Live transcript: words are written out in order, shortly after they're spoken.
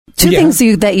Two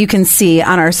things that you can see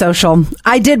on our social.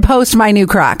 I did post my new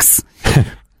Crocs.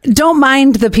 Don't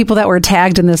mind the people that were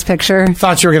tagged in this picture.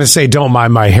 Thought you were going to say, don't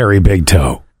mind my hairy big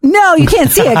toe. No, you can't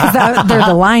see it because they're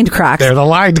the lined Crocs. They're the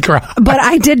lined Crocs. But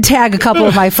I did tag a couple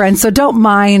of my friends, so don't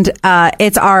mind.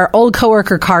 It's our old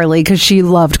coworker, Carly, because she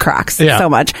loved Crocs so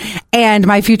much. And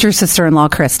my future sister-in-law,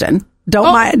 Kristen.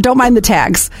 Don't mind the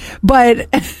tags.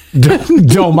 But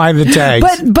don't mind the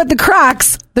tags. But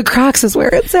the Crocs is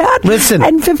where it's at. Listen.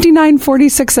 And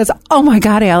 5946 says, oh my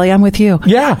God, Allie, I'm with you.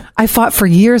 Yeah. I fought for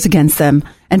years against them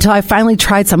until I finally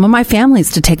tried some of my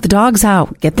families to take the dogs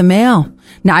out, get the mail.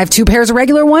 Now I have 2 pairs of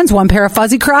regular ones, 1 pair of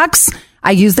fuzzy Crocs.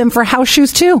 I use them for house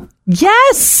shoes too.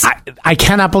 Yes. I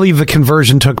cannot believe the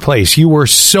conversion took place. You were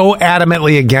so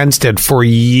adamantly against it for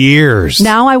years.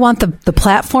 Now I want the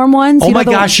platform ones. Oh my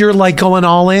gosh, you're like going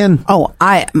all in. Oh,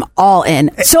 I am all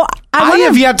in. So I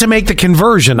have yet to make the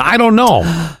conversion. I don't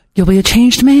know. You'll be a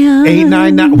changed man.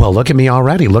 899. Well, look at me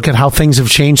already. Look at how things have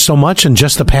changed so much in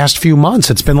just the past few months.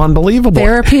 It's been unbelievable.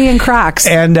 Therapy and Crocs.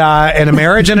 And a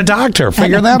marriage and a doctor.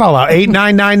 Figure that all out.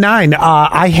 8999.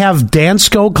 I have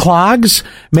Dansko clogs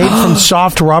made from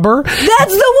soft rubber. That's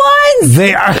the ones.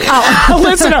 They are.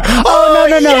 Listen.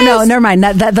 No. Never mind.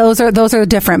 Those are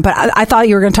different. But I thought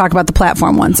you were going to talk about the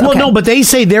platform ones. Okay. Well, no, but they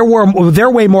say they're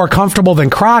way more comfortable than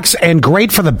Crocs and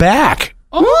great for the back.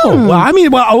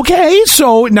 Okay.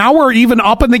 So now we're even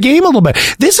up in the game a little bit.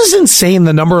 This is insane,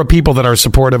 the number of people that are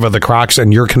supportive of the Crocs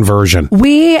and your conversion.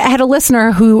 We had a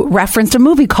listener who referenced a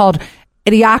movie called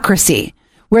Idiocracy,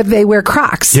 where they wear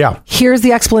Crocs. Yeah. Here's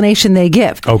the explanation they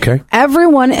give. Okay.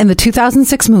 Everyone in the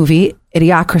 2006 movie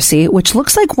Idiocracy, which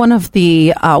looks like one of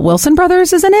the Wilson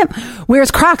brothers is in it,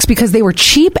 wears Crocs because they were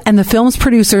cheap and the film's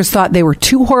producers thought they were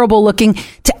too horrible looking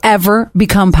to ever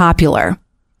become popular.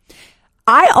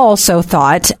 I also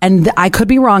thought, and I could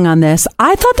be wrong on this,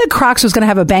 I thought that Crocs was going to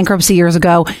have a bankruptcy years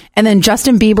ago, and then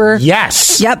Justin Bieber.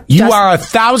 Yes. Yep. You are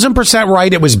 1,000%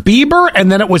 right. It was Bieber,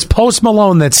 and then it was Post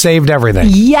Malone that saved everything.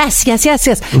 Yes. Yes.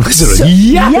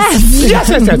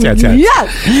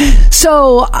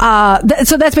 So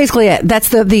that's basically it. That's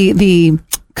the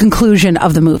conclusion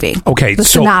of the movie. Okay. The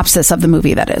synopsis of the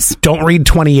movie, that is. Don't read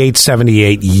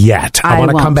 2878 yet. I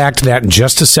want to come back to that in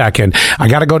just a second. I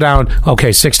got to go down.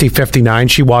 Okay, 6059.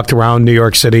 She walked around New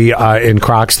York City in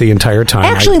Crocs the entire time.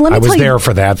 Actually, let me tell you. I was there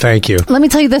for that. Thank you. Let me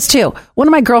tell you this, too. One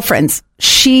of my girlfriends,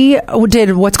 she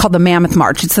did what's called the Mammoth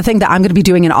March. It's the thing that I'm going to be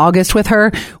doing in August with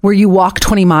her, where you walk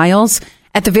 20 miles.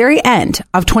 At the very end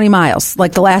of 20 miles,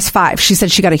 like the last 5, she said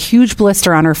she got a huge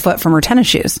blister on her foot from her tennis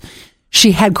shoes.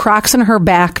 She had Crocs in her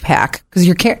backpack because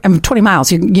 20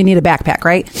 miles. You need a backpack,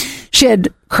 right? She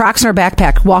had Crocs in her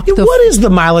backpack. What is the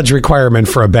mileage requirement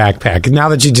for a backpack? Now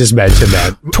that you just mentioned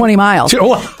that, 20 miles.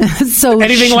 So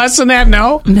anything less than that?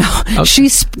 No. Okay.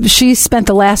 She spent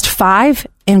the last 5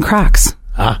 in Crocs.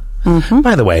 Mm-hmm.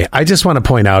 By the way, I just want to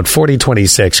point out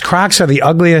 4026 Crocs are the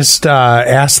ugliest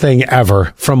ass thing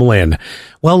ever from Lynn.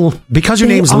 Well, because your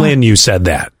name's Lynn, you said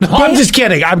that. I'm just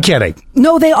kidding. I'm kidding.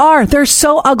 No, they are. They're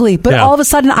so ugly. But all of a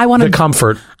sudden, I want the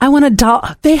comfort. I want a doll.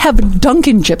 They have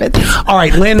Dunkin' Gibbets. All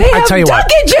right, Lynn, I tell you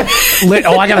what. Lynn,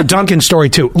 I got a Dunkin' story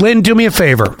too. Lynn, do me a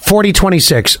favor.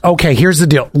 4026. Okay, here's the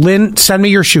deal. Lynn, send me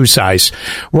your shoe size.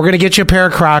 We're going to get you a pair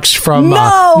of Crocs from...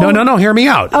 No. Hear me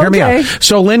out. Hear me out.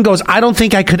 So Lynn goes, I don't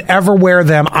think I could ever wear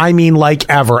them. I mean, like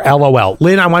ever. LOL.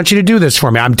 Lynn, I want you to do this for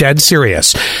me. I'm dead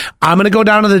serious. I'm going to go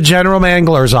down to the General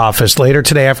Mangler's office later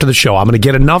today after the show. I'm going to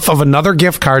get enough of another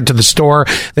gift card to the store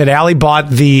that Allie bought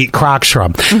the Crocs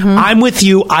from. Mm-hmm. I'm with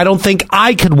you. I don't think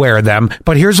I could wear them,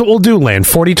 but here's what we'll do, Lynn.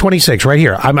 4026 right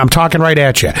here. I'm talking right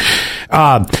at you.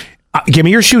 Give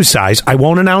me your shoe size. I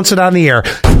won't announce it on the air.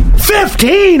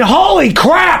 15! Holy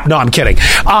crap! No, I'm kidding.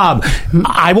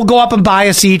 I will go up and buy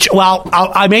us each. Well,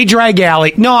 I may drag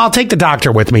Allie. No, I'll take the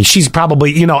doctor with me. She's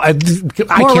probably,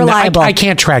 reliable. I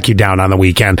can't track you down on the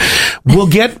weekend. We'll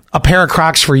get a pair of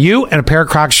Crocs for you and a pair of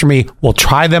Crocs for me. We'll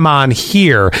try them on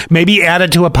here. Maybe add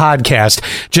it to a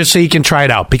podcast just so you can try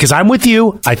it out. Because I'm with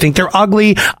you. I think they're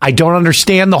ugly. I don't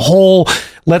understand the whole...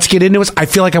 Let's get into it. I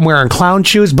feel like I'm wearing clown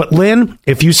shoes. But Lynn,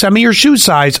 if you send me your shoe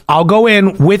size, I'll go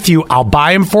in with you. I'll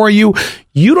buy them for you.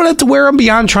 You don't have to wear them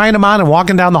beyond trying them on and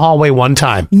walking down the hallway one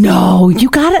time. No, you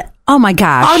got it. Oh, my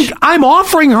gosh. I'm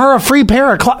offering her a free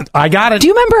pair of I got it. Do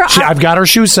you remember? I've got her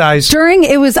shoe size.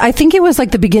 I think it was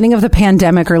like the beginning of the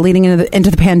pandemic or leading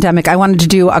into the pandemic. I wanted to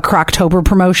do a Croctober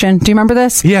promotion. Do you remember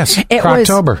this? Yes,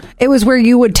 Croctober. It was where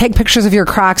you would take pictures of your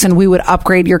Crocs and we would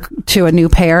upgrade to a new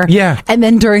pair. Yeah. And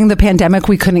then during the pandemic,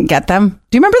 we couldn't get them.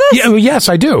 Do you remember this? Yeah, yes,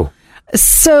 I do.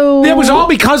 So it was all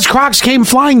because Crocs came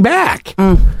flying back.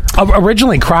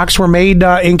 Originally, Crocs were made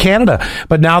in Canada,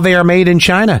 but now they are made in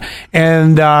China,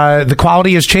 and the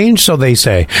quality has changed, so they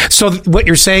say. So what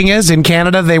you're saying is, in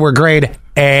Canada, they were grade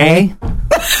A?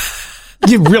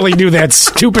 You really knew that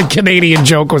stupid Canadian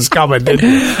joke was coming, didn't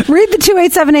you? Read the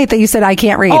 2878 that you said I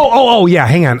can't read. Oh, yeah.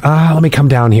 Hang on. Let me come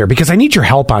down here because I need your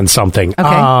help on something. Okay.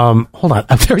 Hold on.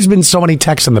 There's been so many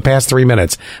texts in the past 3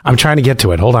 minutes. I'm trying to get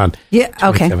to it. Hold on. Yeah.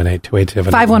 Okay. 2878.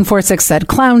 5146 said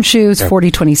clown shoes.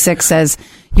 4026 says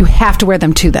you have to wear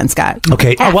them too then, Scott.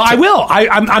 Okay. Well, I will.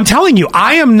 I'm telling you,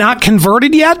 I am not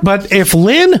converted yet, but if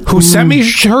Lynn, who sent me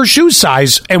her shoe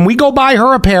size, and we go buy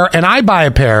her a pair and I buy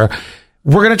a pair,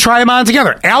 we're going to try them on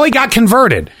together. Allie got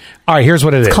converted. All right, here's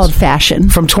what it is. It's called fashion.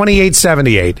 From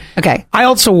 2878. Okay. I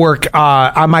also work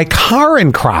on my car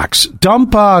in Crocs.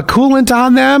 Dump coolant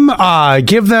on them.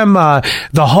 Give them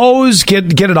the hose.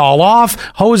 Get it all off.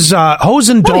 Hose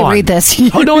and Dawn. Let me read this.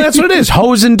 Oh, no, that's what it is.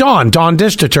 Hose and Dawn. Dawn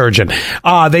dish detergent.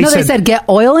 They said get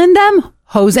oil in them.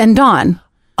 Hose and Dawn.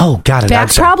 Oh, got it.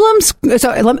 Back problems? So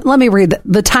let me read.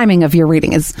 The timing of your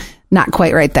reading is not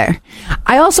quite right there.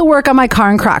 I also work on my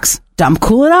car in Crocs. Dump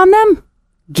coolant on them.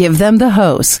 Give them the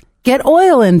hose. Get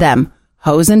oil in them.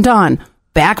 Hose and Dawn.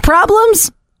 Back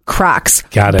problems? Crocs.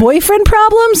 Got it. Boyfriend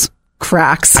problems?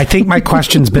 Crocs. I think my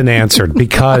question's been answered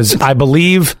because I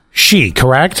believe she,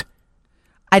 correct?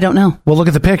 I don't know. Well, look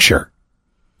at the picture.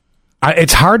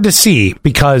 It's hard to see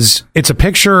because it's a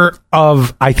picture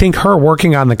of, I think, her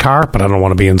working on the car, but I don't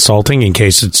want to be insulting in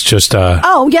case it's just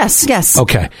Oh, yes.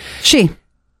 Okay. She.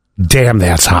 Damn,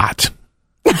 that's hot.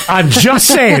 I'm just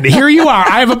saying. Here you are.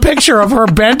 I have a picture of her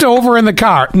bent over in the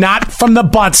car, not from the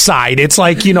butt side. It's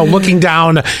like, looking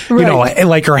down,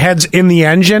 like her head's in the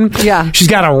engine. Yeah. She's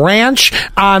got a wrench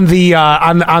on the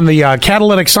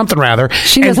catalytic something rather.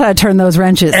 She knows how to turn those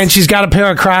wrenches. And she's got a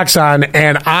pair of Crocs on,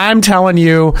 and I'm telling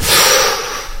you,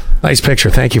 nice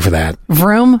picture. Thank you for that.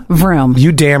 Vroom, vroom.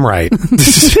 You damn right.